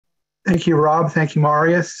Thank you, Rob. Thank you,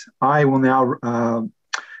 Marius. I will now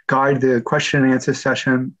guide the question and answer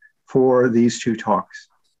session for these two talks.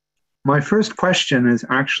 My first question is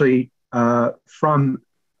actually from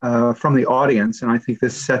the audience, and I think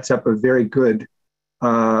this sets up a very good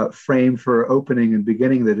frame for opening and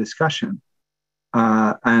beginning the discussion.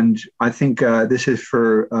 And I think this is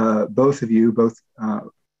for both of you,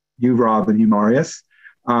 you, Rob, and you, Marius.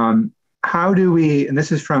 How do we, and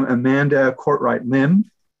this is from Amanda Courtwright-Lim,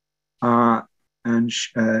 and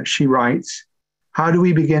she writes, how do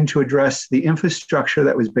we begin to address the infrastructure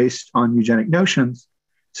that was based on eugenic notions,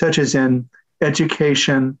 such as in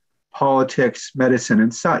education, politics, medicine,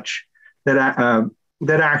 and such, that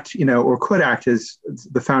act, or could act as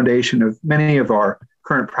the foundation of many of our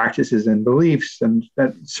current practices and beliefs, and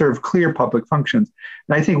that serve clear public functions?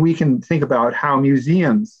 And I think we can think about how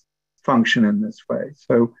museums function in this way.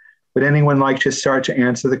 So would anyone like to start to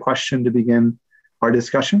answer the question to begin our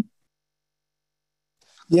discussion?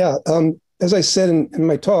 Yeah, as I said in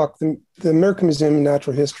my talk, the American Museum of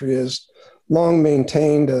Natural History has long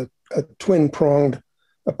maintained a twin-pronged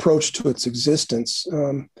approach to its existence,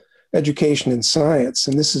 education and science.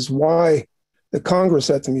 And this is why the Congress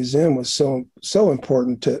at the museum was so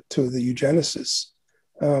important to the eugenicists.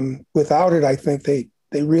 Without it, I think they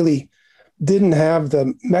really didn't have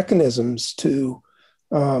the mechanisms to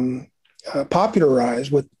popularize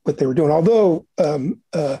what they were doing. Although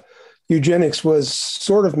eugenics was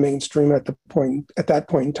sort of mainstream at that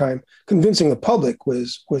point in time, convincing the public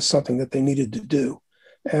was something that they needed to do.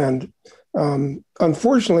 And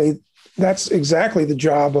unfortunately, that's exactly the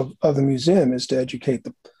job of the museum, is to educate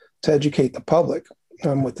the public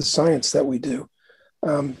with the science that we do.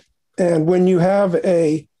 And when you have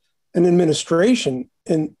an administration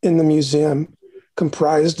in the museum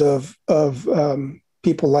comprised of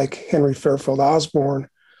people like Henry Fairfield Osborn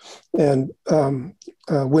and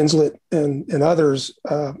Winslet and others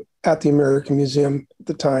at the American Museum at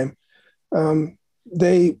the time,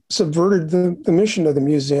 they subverted the mission of the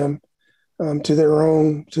museum to their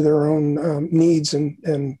own needs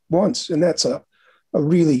and wants, and that's a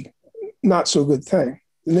really not so good thing.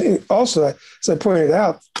 And also, as I pointed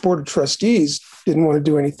out, the Board of Trustees didn't want to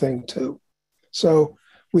do anything too. So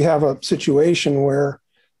we have a situation where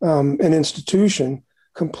an institution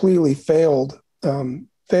completely failed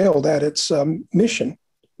at its mission,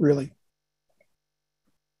 really.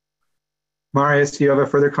 Marius, do you have a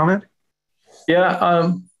further comment?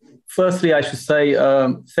 Yeah. Firstly, I should say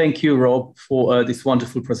thank you, Rob, for this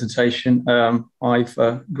wonderful presentation. I've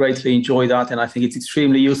greatly enjoyed that, and I think it's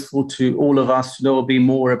extremely useful to all of us to know a bit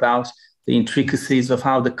more about the intricacies of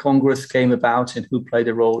how the Congress came about and who played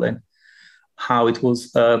a role and how it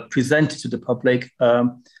was presented to the public.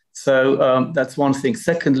 So that's one thing.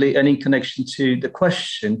 Secondly, and in connection to the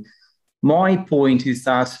question, my point is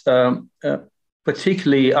that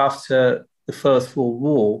particularly after the First World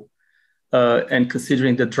War, and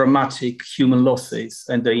considering the dramatic human losses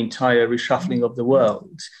and the entire reshuffling of the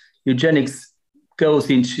world, eugenics goes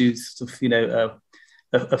into sort of,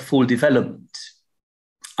 a full development.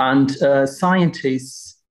 And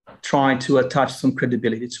scientists try to attach some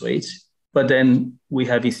credibility to it, but then we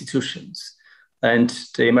have institutions. And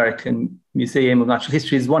the American Museum of Natural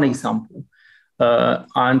History is one example.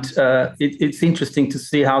 It's interesting to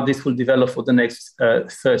see how this will develop for the next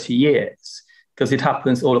 30 years. Because it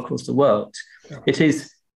happens all across the world. Yeah. It is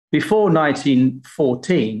before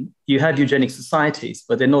 1914, you had eugenic societies,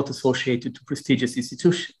 but they're not associated to prestigious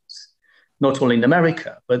institutions, not only in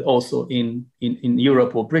America, but also in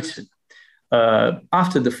Europe or Britain.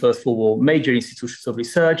 After the First World War, major institutions of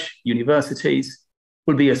research, universities,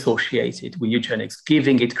 will be associated with eugenics,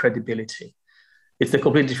 giving it credibility. It's a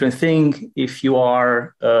completely different thing if you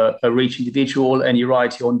are a rich individual and you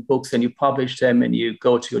write your own books and you publish them and you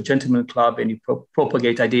go to your gentleman club and you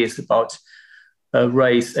propagate ideas about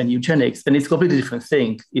race and eugenics. Then it's a completely different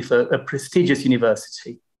thing if a prestigious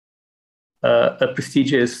university, a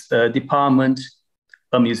prestigious department,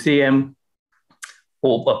 a museum,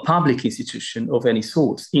 or a public institution of any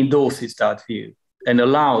sort endorses that view and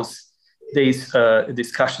allows this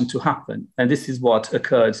discussion to happen. And this is what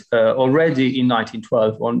occurred already in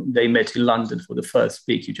 1912 when they met in London for the first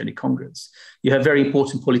big eugenic Congress. You have very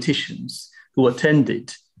important politicians who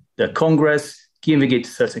attended the Congress, giving it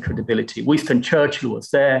certain credibility. Winston Churchill was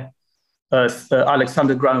there.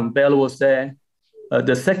 Alexander Graham Bell was there.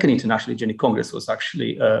 The Second International Eugenic Congress was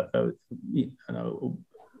actually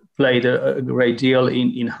played a great deal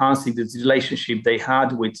in enhancing the relationship they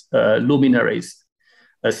had with luminaries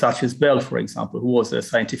such as Bell, for example, who was a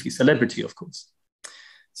scientific celebrity, of course.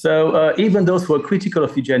 So even those who were critical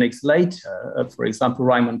of eugenics later, for example,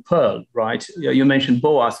 Raymond Pearl, right? You mentioned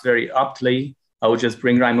Boas very aptly. I would just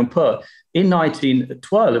bring Raymond Pearl. In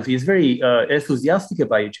 1912, he's very enthusiastic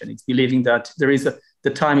about eugenics, believing that the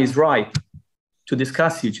time is ripe to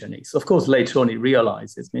discuss eugenics. Of course, later on, he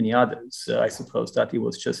realized, as many others, I suppose, that it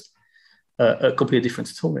was just a completely different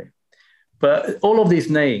story. But all of these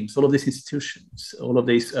names, all of these institutions, all of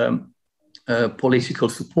these political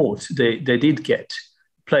support they did get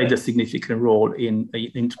played a significant role in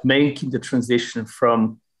making the transition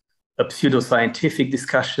from a pseudoscientific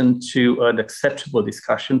discussion to an acceptable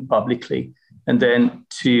discussion publicly, and then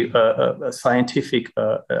to a scientific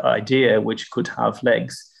idea which could have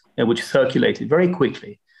legs and which circulated very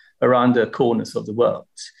quickly around the corners of the world.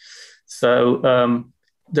 So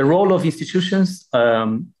the role of institutions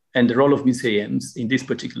and the role of museums in this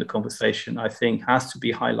particular conversation, I think, has to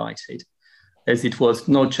be highlighted, as it was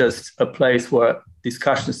not just a place where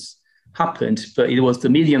discussions happened, but it was the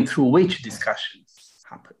medium through which discussions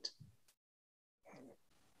happened.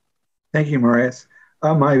 Thank you, Marius.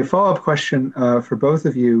 My follow-up question for both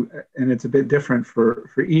of you, and it's a bit different for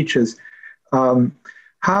each, is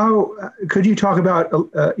how could you talk about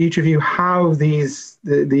each of you how these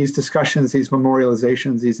discussions, these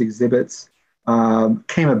memorializations, these exhibits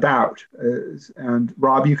came about? And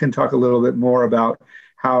Rob, you can talk a little bit more about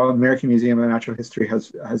how American Museum of Natural History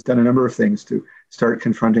has done a number of things to start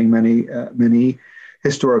confronting many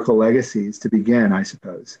historical legacies to begin, I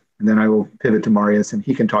suppose. And then I will pivot to Marius, and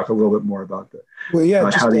he can talk a little bit more about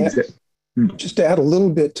just to add a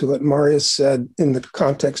little bit to what Marius said in the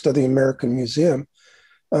context of the American Museum.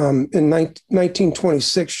 In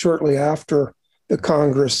 1926, shortly after the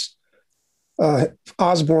Congress,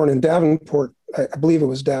 Osborne and Davenport, I believe it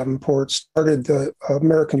was Davenport, started the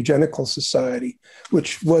American Eugenical Society,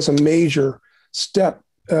 which was a major step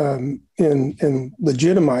in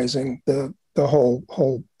legitimizing the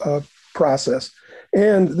whole process.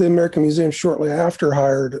 And the American Museum shortly after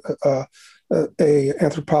hired a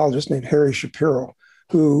anthropologist named Harry Shapiro,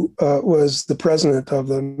 who was the president of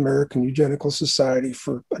the American Eugenical Society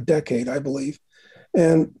for a decade, I believe.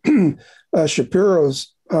 And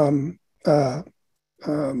Shapiro's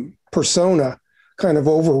persona kind of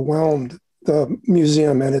overwhelmed the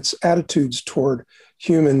museum and its attitudes toward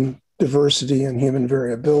human diversity and human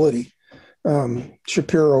variability.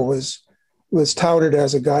 Shapiro was touted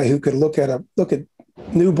as a guy who could look at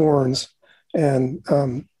newborns and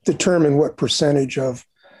determine what percentage of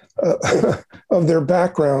their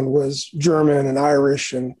background was German and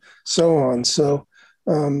Irish and so on. So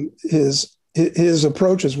his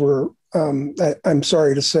approaches were, I'm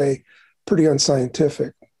sorry to say, pretty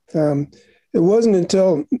unscientific. It wasn't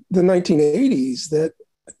until the 1980s that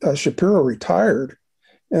Shapiro retired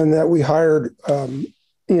and that we hired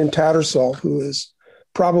Ian Tattersall, who is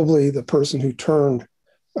probably the person who turned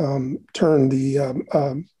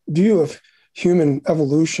the view of human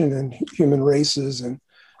evolution and human races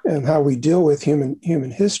and how we deal with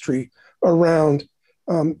human history around.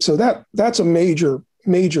 So that's a major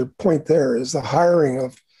point there, is the hiring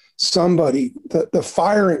of somebody, the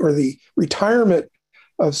firing or the retirement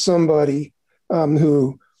of somebody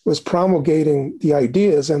who was promulgating the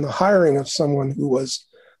ideas, and the hiring of someone who was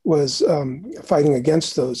fighting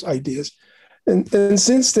against those ideas. And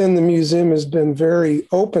since then, the museum has been very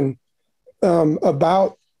open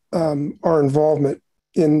about our involvement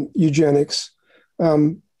in eugenics.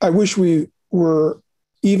 I wish we were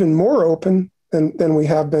even more open than we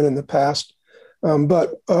have been in the past,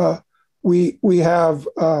 but we have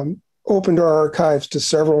opened our archives to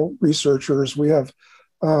several researchers. We have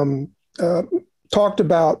talked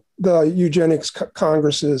about the eugenics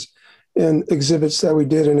congresses in exhibits that we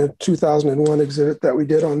did, in a 2001 exhibit that we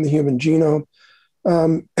did on the human genome.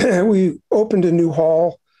 We opened a new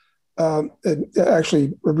hall,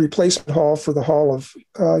 actually a replacement hall for the Hall of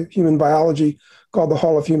Human Biology, called the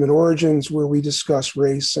Hall of Human Origins, where we discuss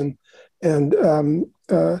race and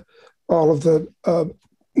all of the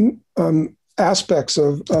aspects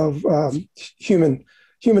of human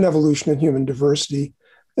evolution and human diversity.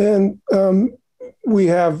 And we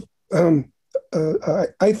have,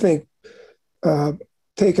 I think,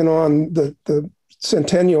 taken on the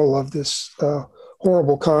centennial of this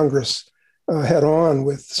horrible Congress head on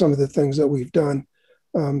with some of the things that we've done.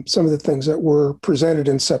 Some of the things that were presented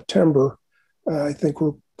in September, I think,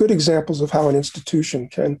 were good examples of how an institution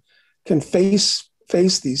can face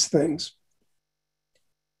these things.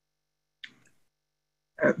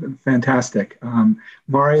 Fantastic.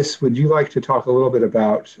 Marius, would you like to talk a little bit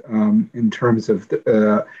about, in terms of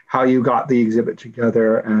how you got the exhibit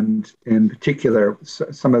together, and in particular,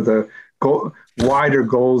 some of the wider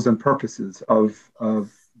goals and purposes of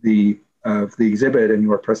the exhibit and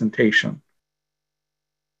your presentation.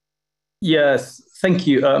 Yes, thank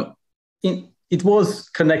you. It was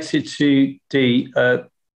connected to the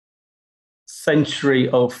century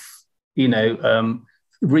of,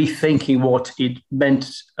 rethinking what it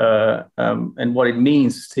meant and what it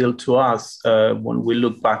means still to us when we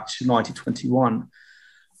look back to 1921.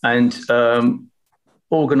 And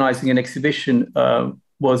organizing an exhibition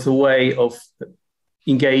was a way of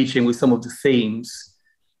engaging with some of the themes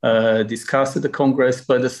discussed at the Congress,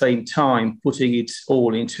 but at the same time putting it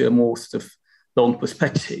all into a more sort of long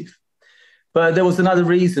perspective. But there was another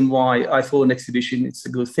reason why I thought an exhibition is a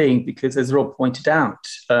good thing, because as Rob pointed out,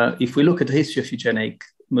 if we look at the history of eugenic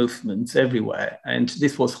movements everywhere, and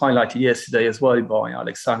this was highlighted yesterday as well by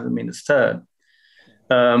Alexander Minister,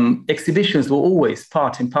 exhibitions were always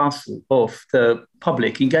part and parcel of the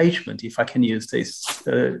public engagement, if I can use this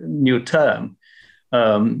new term,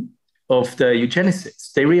 of the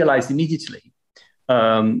eugenicists. They realized immediately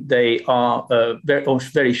they are on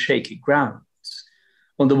very shaky ground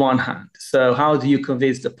on the one hand. So how do you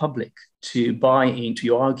convince the public to buy into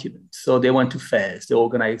your argument? So they went to fairs, they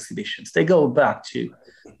organized exhibitions. They go back to,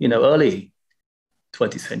 early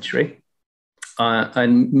 20th century,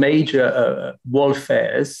 and major world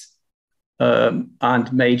fairs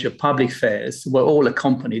and major public fairs were all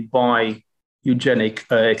accompanied by eugenic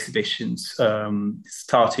exhibitions,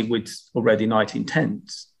 starting with already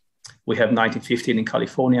 1910s. We have 1915 in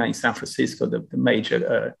California, in San Francisco, the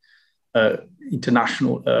major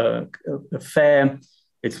international fair.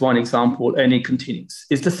 It's one example, and it continues.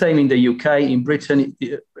 It's the same in the UK. In Britain,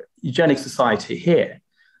 Eugenic Society here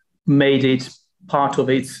made it part of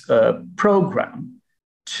its program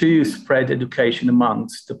to spread education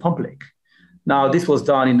amongst the public. Now, this was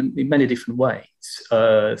done in many different ways,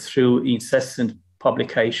 through incessant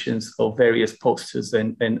publications of various posters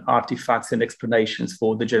and artifacts and explanations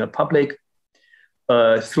for the general public,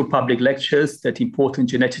 through public lectures that important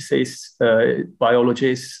geneticists,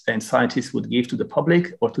 biologists, and scientists would give to the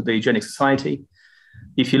public or to the Eugenic Society.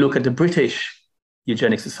 If you look at the British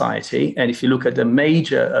Eugenic Society, and if you look at the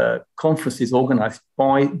major conferences organized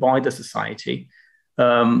by the society,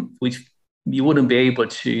 which you wouldn't be able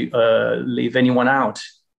to leave anyone out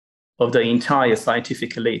of the entire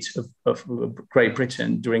scientific elite of Great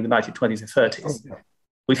Britain during the 1920s and 30s. Oh, yeah.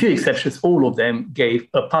 With few exceptions, all of them gave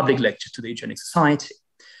a public lecture to the Eugenic Society.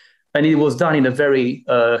 And it was done in a very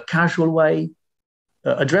casual way,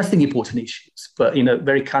 addressing important issues, but in a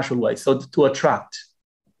very casual way, so to attract.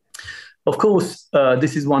 Of course,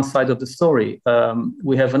 this is one side of the story.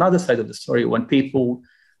 We have another side of the story when people,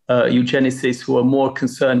 eugenicists who are more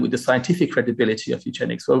concerned with the scientific credibility of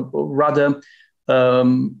eugenics, were rather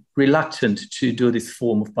reluctant to do this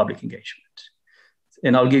form of public engagement.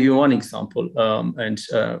 And I'll give you one example, and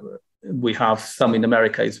we have some in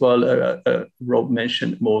America as well. Rob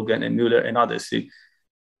mentioned Morgan and Mueller and others who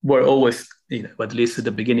were always, at least at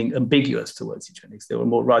the beginning, ambiguous towards eugenics. They were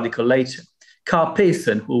more radical later. Carl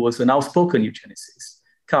Payson, who was an outspoken eugenicist.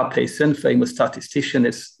 Carl Payson, famous statistician,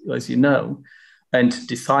 as you know, and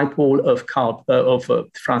disciple of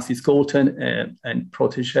Francis Galton and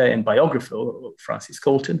protege and biographer of Francis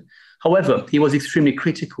Galton. However, he was extremely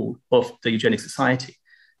critical of the Eugenic Society.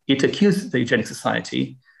 It accused the Eugenic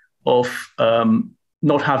Society of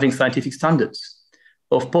not having scientific standards,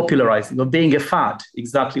 of popularizing, of being a fad,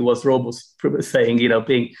 exactly what Rob was saying,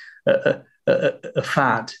 being a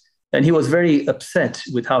fad. And he was very upset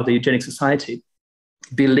with how the Eugenic Society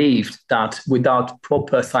believed that without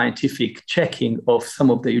proper scientific checking of some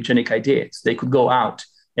of the eugenic ideas, they could go out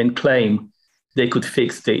and claim they could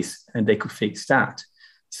fix this and they could fix that.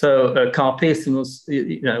 So Carl Payson was,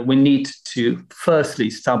 we need to firstly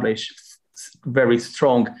establish very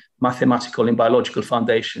strong mathematical and biological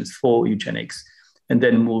foundations for eugenics and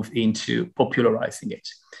then move into popularizing it.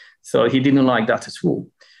 So he didn't like that at all.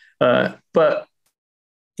 But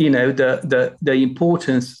the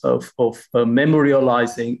importance of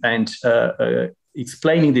memorializing and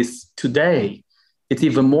explaining this today, it's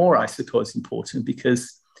even more, I suppose, important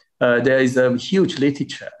because there is a huge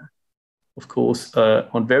literature, of course,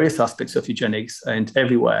 on various aspects of eugenics, and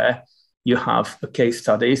everywhere you have case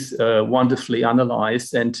studies wonderfully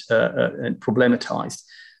analyzed and problematized.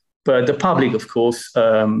 But the public, of course,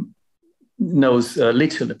 knows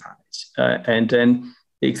little about it. And then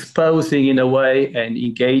exposing in a way and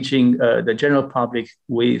engaging the general public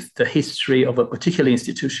with the history of a particular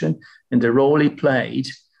institution and the role it played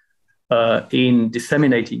in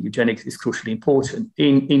disseminating eugenics is crucially important.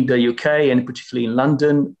 In the UK, and particularly in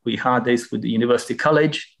London, we had this with the University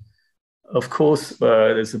College, of course,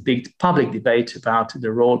 there's a big public debate about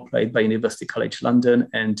the role played by University College London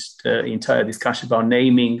and the entire discussion about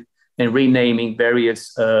naming and renaming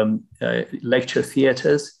various lecture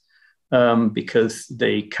theatres because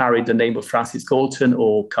they carried the name of Francis Galton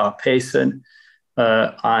or Carl Pearson.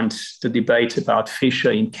 And the debate about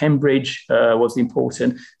Fisher in Cambridge was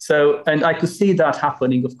important. So, and I could see that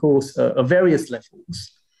happening, of course, at various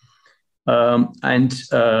levels.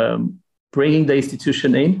 Bringing the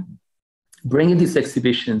institution in, bringing these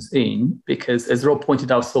exhibitions in, because as Rob pointed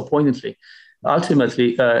out so poignantly,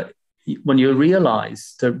 ultimately, when you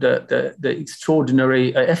realize the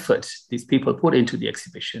extraordinary effort these people put into the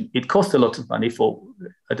exhibition, it cost a lot of money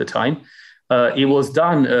at the time. It was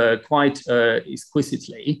done quite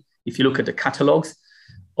exquisitely, if you look at the catalogs.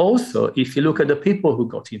 Also, if you look at the people who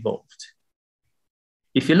got involved.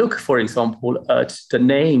 If you look, for example, at the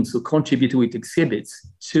names who contributed with exhibits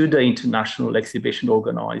to the international exhibition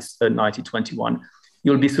organized in 1921,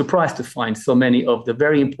 you'll be surprised to find so many of the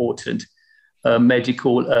very important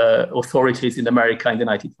medical authorities in America in the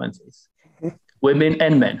 1920s. Mm-hmm. Women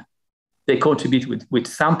and men. They contribute with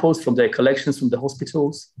samples from their collections from the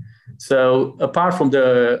hospitals. So apart from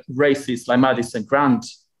the racists like Madison Grant,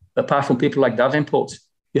 apart from people like Davenport,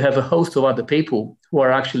 you have a host of other people who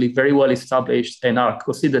are actually very well established and are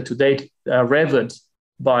considered today, revered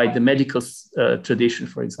by the medical tradition,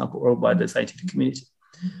 for example, or by the scientific community.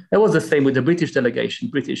 It was the same with the British delegation.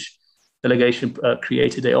 British delegation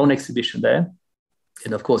created their own exhibition there.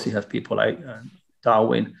 And of course, you have people like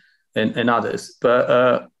Darwin and others.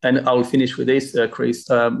 But and I'll finish with this, Chris.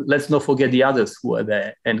 Let's not forget the others who are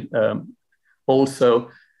there. And also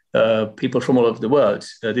people from all over the world.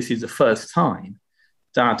 This is the first time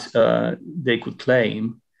that they could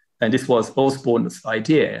claim, and this was Osborne's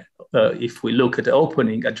idea. If we look at the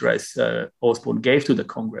opening address Osborne gave to the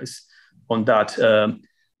Congress on that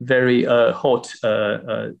very hot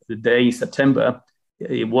day in September,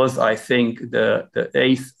 it was, I think, the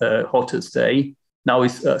 8th hottest day. Now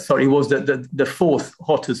it's, it was the 4th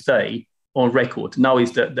hottest day on record. Now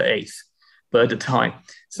it's the 8th, but at the time.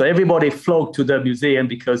 So everybody flocked to the museum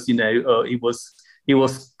because, it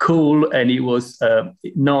was cool and it was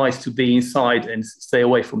nice to be inside and stay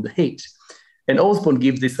away from the heat. And Osborne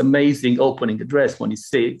gives this amazing opening address when he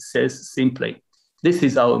says simply, this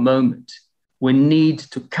is our moment. We need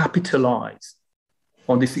to capitalize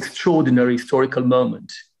on this extraordinary historical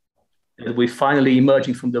moment. That we're finally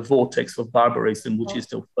emerging from the vortex of barbarism, which is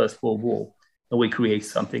the First World War, and we create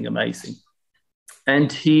something amazing.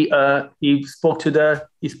 And he spoke to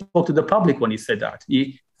the public when he said that.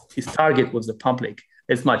 His target was the public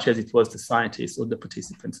as much as it was the scientists or the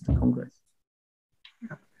participants of the Congress.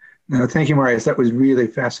 No, thank you, Marius. That was really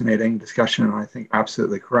fascinating discussion, and I think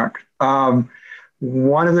absolutely correct.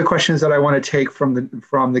 One of the questions that I want to take from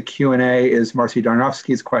the Q&A is Marcy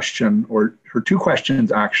Darnowski's question, or her two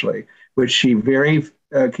questions actually, which she very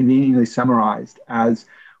conveniently summarized as,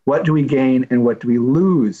 what do we gain and what do we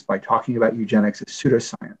lose by talking about eugenics as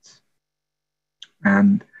pseudoscience?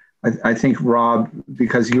 And I think, Rob,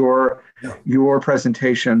 because your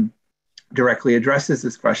presentation directly addresses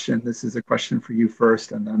this question, this is a question for you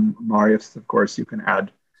first, and then Marius, of course, you can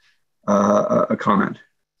add a comment.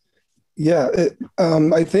 Yeah,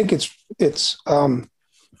 I think it's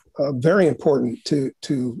very important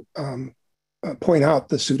to point out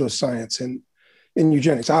the pseudoscience in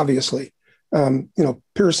eugenics. Obviously,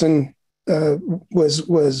 Pearson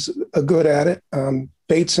was good at it.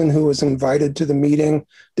 Bateson, who was invited to the meeting,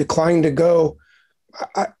 declined to go.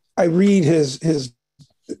 I read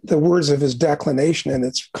the words of his declination, and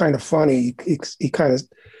it's kind of funny. He kind of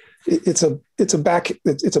it's a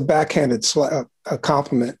backhanded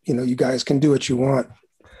compliment. You guys can do what you want,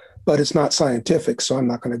 but it's not scientific, so I'm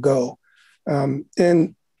not going to go.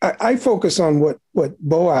 And I focus on what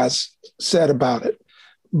Boas said about it.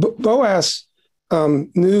 Boas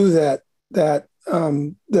knew that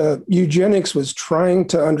the eugenics was trying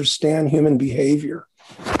to understand human behavior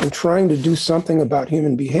and trying to do something about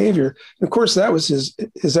human behavior. And of course, that was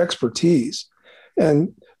his expertise.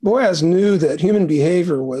 And Boas knew that human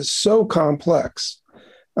behavior was so complex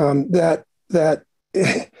that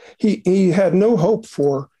he had no hope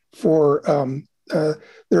for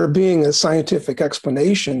there being a scientific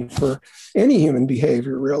explanation for any human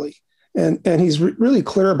behavior, really. And he's really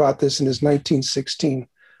clear about this in his 1916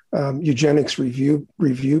 eugenics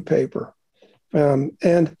review paper.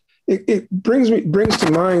 And it brings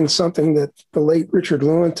to mind something that the late Richard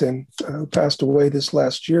Lewontin, who passed away this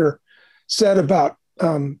last year, said about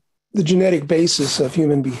the genetic basis of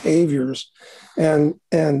human behaviors and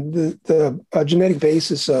the genetic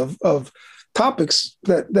basis of topics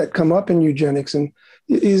that come up in eugenics, and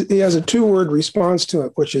he has a 2-word response to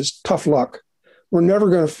it, which is tough luck. We're never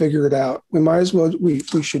going to figure it out. We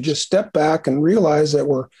should just step back and realize that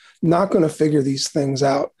we're not going to figure these things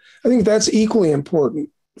out. I think that's equally important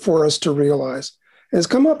for us to realize. And it's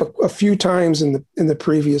come up a few times in the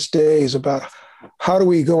previous days about how do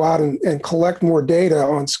we go out and collect more data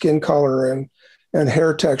on skin color and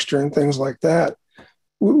hair texture and things like that.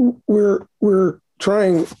 We're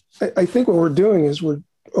trying, I think what we're doing is we're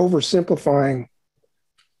oversimplifying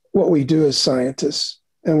what we do as scientists.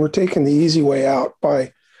 And we're taking the easy way out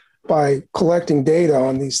by collecting data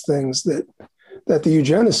on these things that the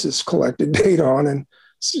eugenicists collected data on, and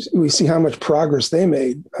we see how much progress they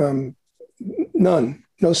made.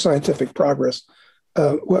 No scientific progress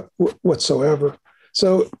whatsoever.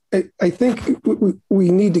 So I think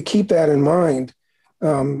we need to keep that in mind.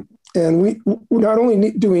 And we not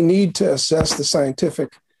only do we need to assess the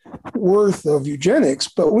scientific worth of eugenics,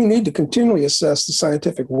 but we need to continually assess the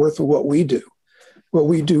scientific worth of what we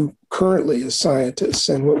do currently as scientists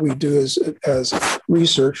and what we do as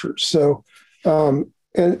researchers. So, I'm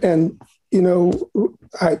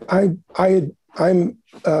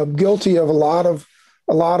guilty of a lot of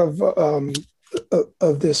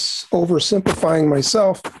this oversimplifying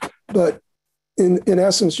myself, but in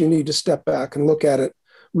essence, you need to step back and look at it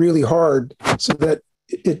really hard so that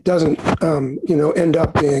it doesn't, end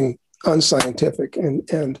up being unscientific and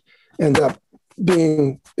end up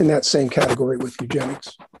being in that same category with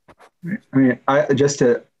eugenics. I mean, just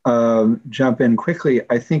to jump in quickly,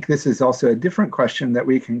 I think this is also a different question that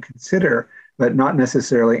we can consider, but not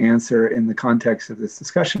necessarily answer in the context of this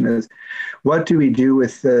discussion, is what do we do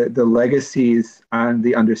with the legacies and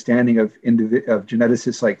the understanding of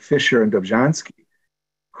geneticists like Fisher and Dobzhansky,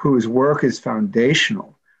 whose work is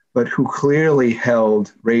foundational, but who clearly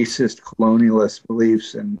held racist, colonialist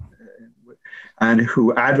beliefs and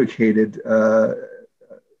who advocated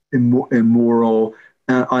immoral,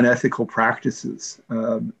 unethical practices.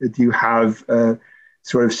 Do you have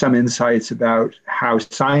sort of some insights about how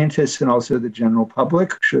scientists and also the general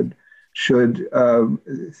public should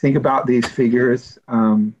think about these figures?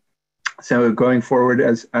 So going forward,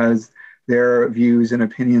 as their views and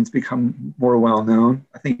opinions become more well known.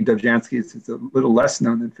 I think Dobzhansky's is a little less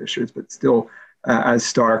known than Fisher's, but still as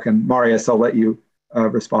stark. And Marius, I'll let you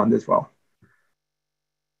respond as well.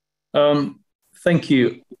 Thank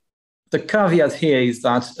you. The caveat here is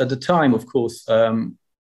that at the time, of course,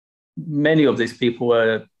 many of these people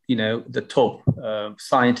were, the top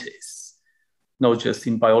scientists, not just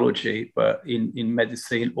in biology, but in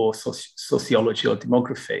medicine or sociology or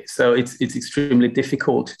demography. So it's extremely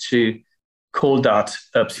difficult to call that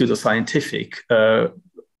pseudoscientific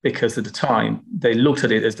because at the time they looked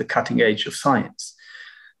at it as the cutting edge of science.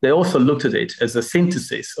 They also looked at it as a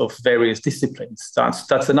synthesis of various disciplines.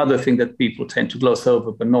 That's another thing that people tend to gloss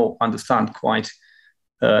over but not understand quite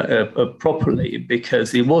properly,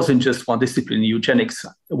 because it wasn't just one discipline. Eugenics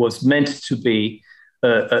was meant to be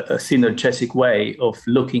a synergetic way of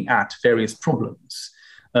looking at various problems.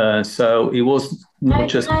 So it was not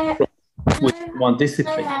just with one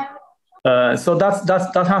discipline. So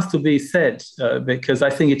that has to be said because I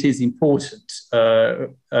think it is important,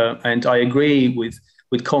 and I agree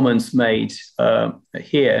with comments made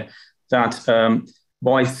here that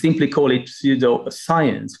by simply call it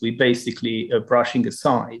pseudoscience, we basically are brushing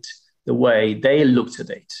aside the way they looked at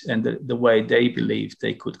it and the way they believed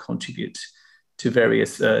they could contribute to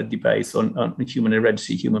various debates on human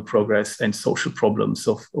heredity, human progress, and social problems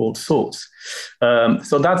of all sorts.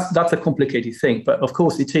 So that's a complicated thing, but of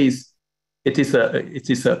course it is a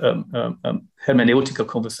hermeneutical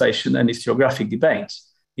conversation and historiographic debate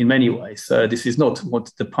in many ways. This is not what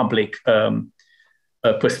the public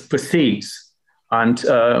perceives. And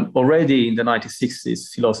already in the 1960s,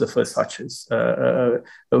 philosophers such as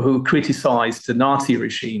who criticized the Nazi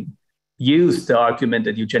regime used the argument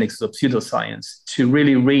that eugenics is a pseudoscience to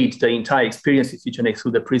really read the entire experience of eugenics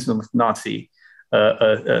through the prism of Nazi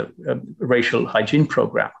racial hygiene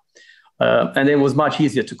program. And it was much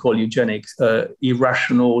easier to call eugenics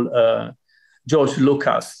irrational. George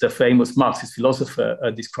Lucas, the famous Marxist philosopher,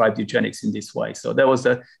 described eugenics in this way. So there was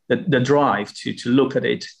the drive to look at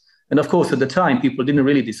it. And of course, at the time, people didn't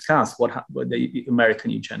really discuss what the American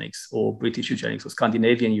eugenics or British eugenics or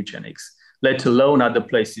Scandinavian eugenics, let alone other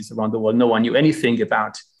places around the world. No one knew anything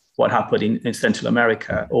about what happened in Central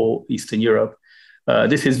America or Eastern Europe.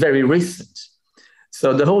 This is very recent.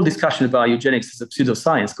 So the whole discussion about eugenics as a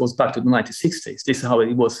pseudoscience goes back to the 1960s. This is how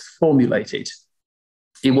it was formulated.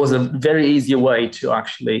 It was a very easy way to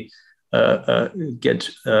actually get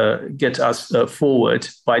us forward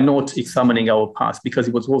by not examining our past, because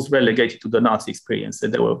it was relegated to the Nazi experience.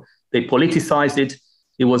 And they politicized it.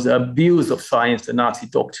 It was abuse of science the Nazi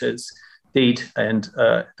doctors did, and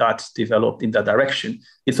that developed in that direction.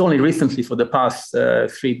 It's only recently, for the past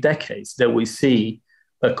 3 decades, that we see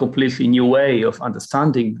a completely new way of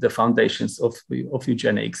understanding the foundations of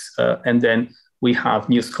eugenics. And then we have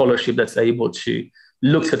new scholarship that's able to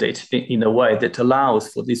look at it in a way that allows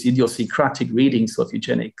for these idiosyncratic readings of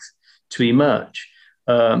eugenics to emerge.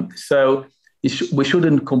 So we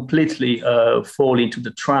shouldn't completely fall into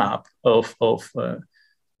the trap of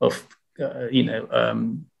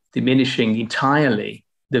diminishing entirely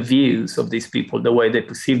the views of these people, the way they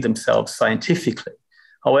perceive themselves scientifically.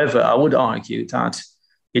 However, I would argue that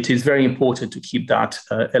it is very important to keep that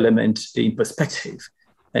element in perspective.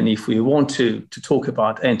 And if we want to talk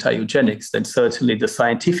about anti-eugenics, then certainly the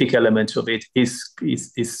scientific element of it is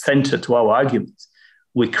central to our arguments.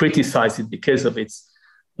 We criticize it because of its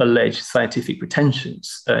alleged scientific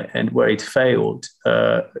pretensions and where it failed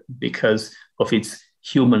because of its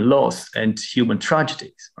human loss and human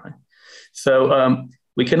tragedies. Right? So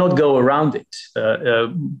we cannot go around it,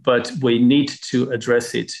 but we need to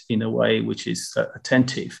address it in a way which is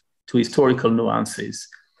attentive to historical nuances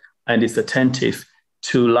and is attentive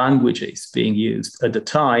to languages being used at the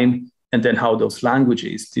time, and then how those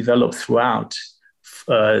languages develop throughout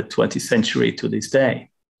 20th century to this day.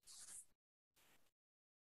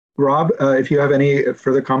 Rob, if you have any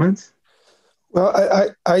further comments? Well,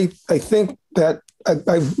 I think that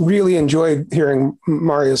I really enjoyed hearing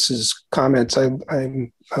Marius's comments. I'm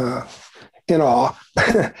in awe,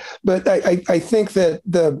 but I think that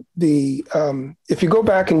the if you go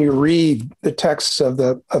back and you read the texts of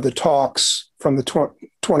the talks from the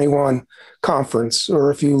 21 conference,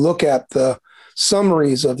 or if you look at the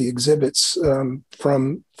summaries of the exhibits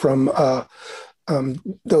from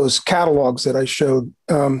those catalogs that I showed,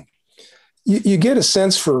 you get a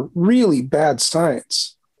sense for really bad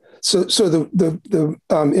science. So the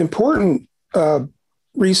important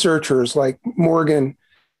researchers like Morgan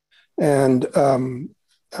and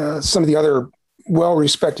some of the other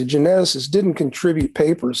well-respected geneticists didn't contribute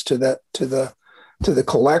papers to the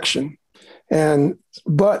collection,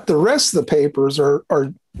 but the rest of the papers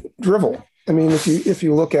are drivel. I mean, if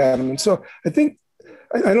you look at them, and so I think,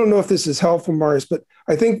 I don't know if this is helpful, Marius, but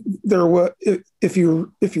I think there was, if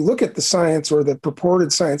you look at the science or the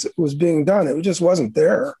purported science that was being done, it just wasn't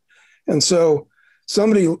there. And so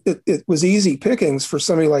it was easy pickings for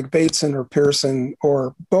somebody like Bateson or Pearson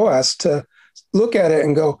or Boas to look at it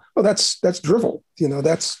and go, oh, that's drivel.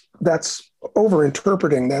 That's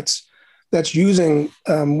over-interpreting. That's using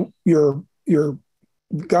your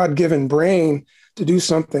God-given brain to do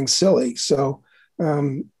something silly. So,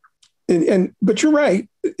 but you're right.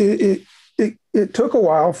 It took a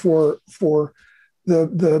while for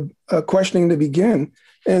the questioning to begin.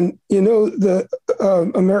 And, the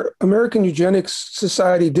American Eugenics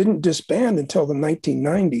Society didn't disband until the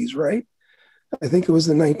 1990s, right? I think it was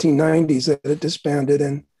the 1990s that it disbanded.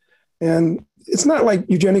 And it's not like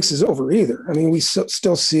eugenics is over either. I mean, we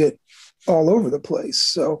still see it all over the place.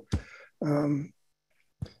 So I'm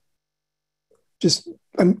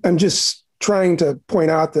just trying to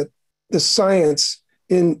point out that the science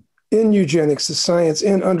in eugenics, the science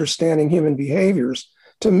in understanding human behaviors,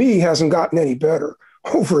 to me, hasn't gotten any better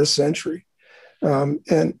over a century.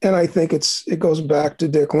 And I think it goes back to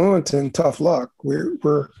Dick Lewontin, tough luck. We're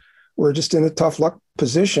just in a tough luck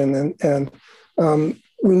position, and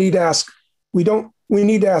we need to ask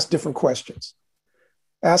different questions.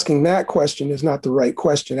 Asking that question is not the right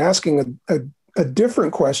question. Asking a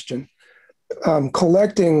different question,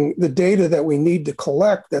 collecting the data that we need to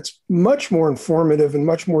collect, that's much more informative and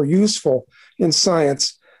much more useful in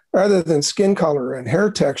science, rather than skin color and hair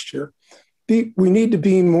texture. We need to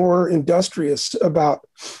be more industrious about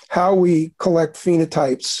how we collect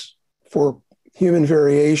phenotypes for human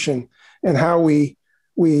variation and how we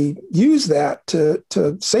use that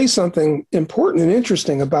to say something important and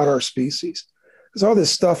interesting about our species. Because all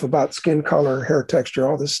this stuff about skin color, hair texture,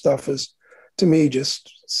 all this stuff is, to me,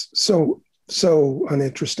 just so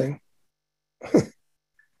uninteresting.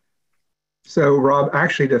 So, Rob,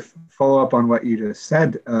 actually, to follow up on what you just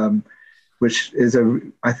said, which is,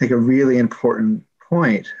 I think, a really important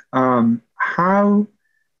point. How,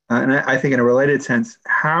 and I think in a related sense,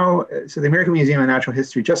 so the American Museum of Natural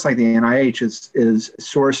History, just like the NIH, is a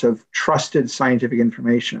source of trusted scientific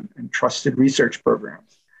information and trusted research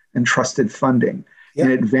programs and trusted funding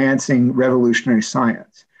in advancing revolutionary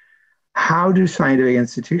science. How do scientific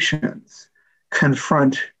institutions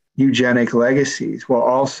confront eugenic legacies while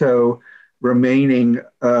also remaining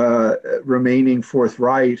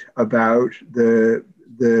forthright about the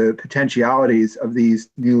potentialities of these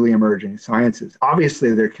newly emerging sciences.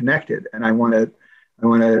 Obviously, they're connected, and I want to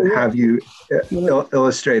have you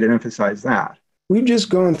illustrate and emphasize that. We've just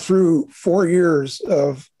gone through 4 years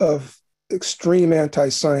of extreme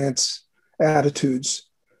anti-science attitudes,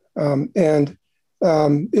 and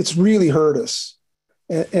it's really hurt us.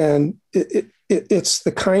 And it's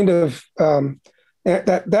the kind of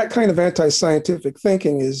that kind of anti-scientific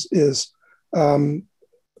thinking is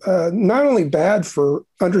not only bad for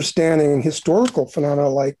understanding historical phenomena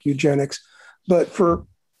like eugenics, but for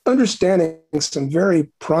understanding some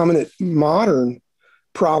very prominent modern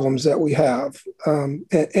problems that we have.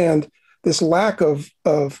 And this lack of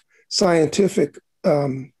scientific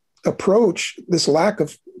approach, this lack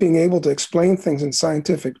of being able to explain things in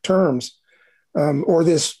scientific terms, or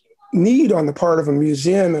this need on the part of a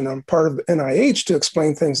museum and on part of the NIH to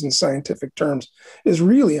explain things in scientific terms is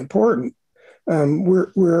really important. I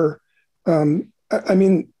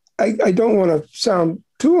don't want to sound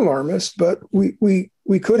too alarmist, but we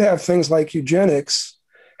could have things like eugenics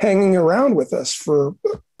hanging around with us for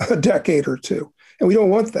a decade or two. And we don't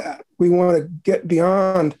want that. We want to get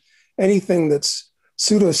beyond anything that's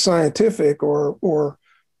pseudoscientific or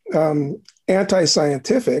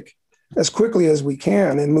anti-scientific as quickly as we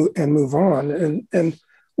can and move on. And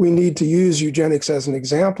we need to use eugenics as an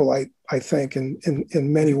example, I think, in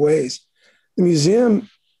many ways. The museum,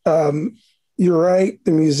 you're right,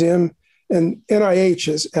 the museum and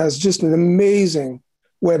NIH has just an amazing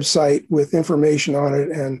website with information on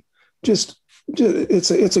it, and just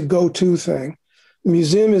it's a go-to thing. The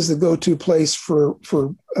museum is the go-to place for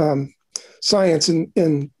science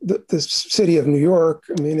in the city of New York.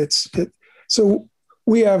 I mean, so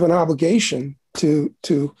we have an obligation to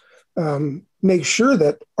make sure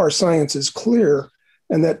that our science is clear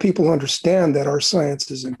and that people understand that our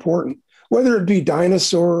science is important, whether it be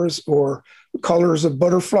dinosaurs or colors of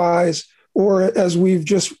butterflies, or as we've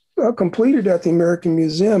just completed at the American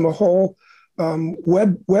Museum, a whole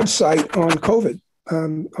website on COVID,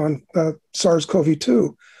 on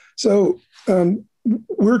SARS-CoV-2. So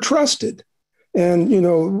we're trusted. And,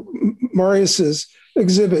 Marius's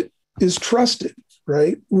exhibit is trusted,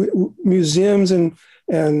 right? Museums and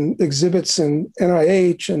exhibits in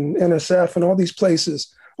NIH and NSF and all these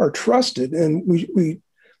places are trusted. And we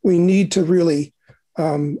need to really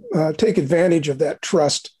take advantage of that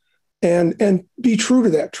trust and be true to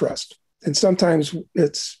that trust. And sometimes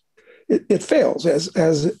it fails,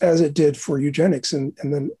 as it did for eugenics in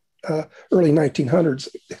the early 1900s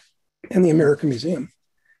in the American Museum.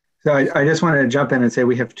 So I just wanted to jump in and say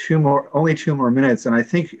we have only two more minutes, and I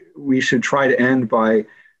think we should try to end by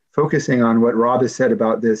focusing on what Rob has said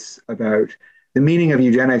about the meaning of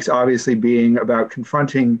eugenics obviously being about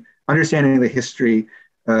understanding the history,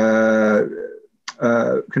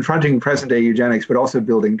 confronting present-day eugenics, but also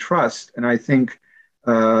building trust. And I think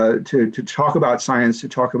to talk about science, to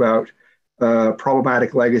talk about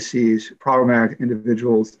problematic legacies, problematic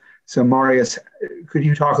individuals. So Marius, could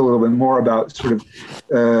you talk a little bit more about sort of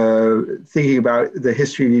thinking about the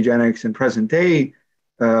history of eugenics and present-day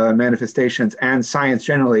manifestations and science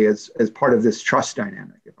generally as part of this trust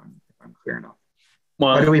dynamic, if I'm clear enough?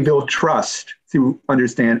 Well, how do we build trust through how do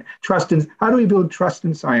we build trust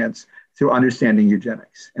in science through understanding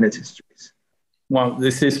eugenics and its histories? Well,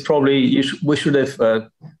 this is probably, we should have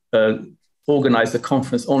organized a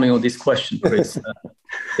conference only on this question, Chris.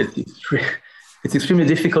 It's extremely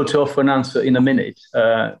difficult to offer an answer in a minute,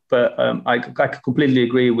 but I completely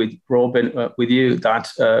agree with Rob and with you that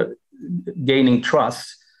gaining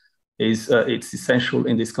trust it's essential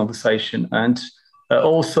in this conversation, and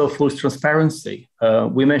also full transparency.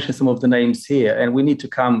 We mentioned some of the names here, and we need to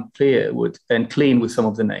come clear and clean with some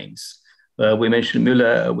of the names. We mentioned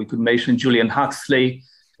Müller, we could mention Julian Huxley,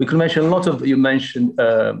 we could mention a lot of, you mentioned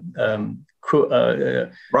Robert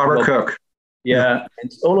Cook. Yeah,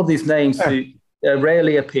 and all of these names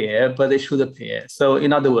rarely appear, but they should appear. So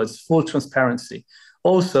in other words, full transparency.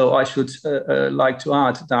 Also, I should like to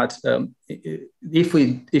add that if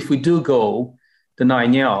we do go the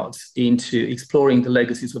 9 yards into exploring the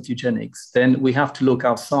legacies of eugenics, then we have to look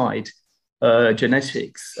outside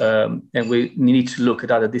genetics, and we need to look at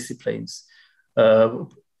other disciplines.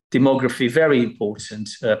 Demography, very important.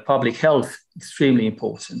 Public health, extremely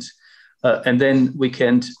important. And then we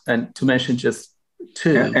can, and to mention just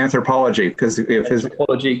two. Anthropology, because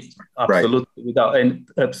anthropology, absolutely. Right. And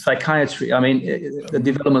psychiatry, I mean, the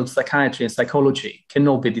development of psychiatry and psychology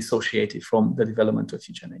cannot be dissociated from the development of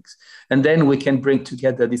eugenics. And then we can bring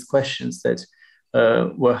together these questions that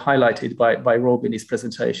were highlighted by Rob in his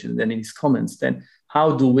presentation and then in his comments. Then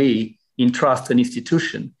how do we entrust an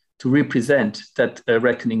institution to represent that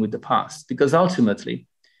reckoning with the past, because ultimately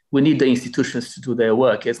we need the institutions to do their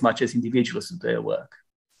work as much as individuals do their work.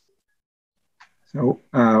 So,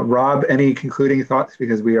 Rob, any concluding thoughts?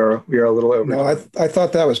 Because we are a little over. No, I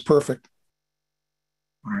thought that was perfect.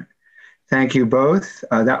 All right. Thank you both.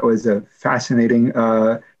 That was a fascinating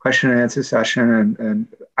question and answer session and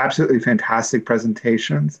absolutely fantastic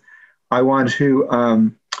presentations. I want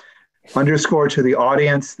to underscore to the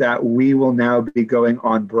audience that we will now be going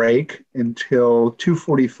on break until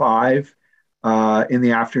 2:45 in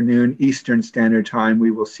the afternoon Eastern Standard Time.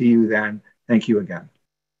 We will see you then. Thank you again.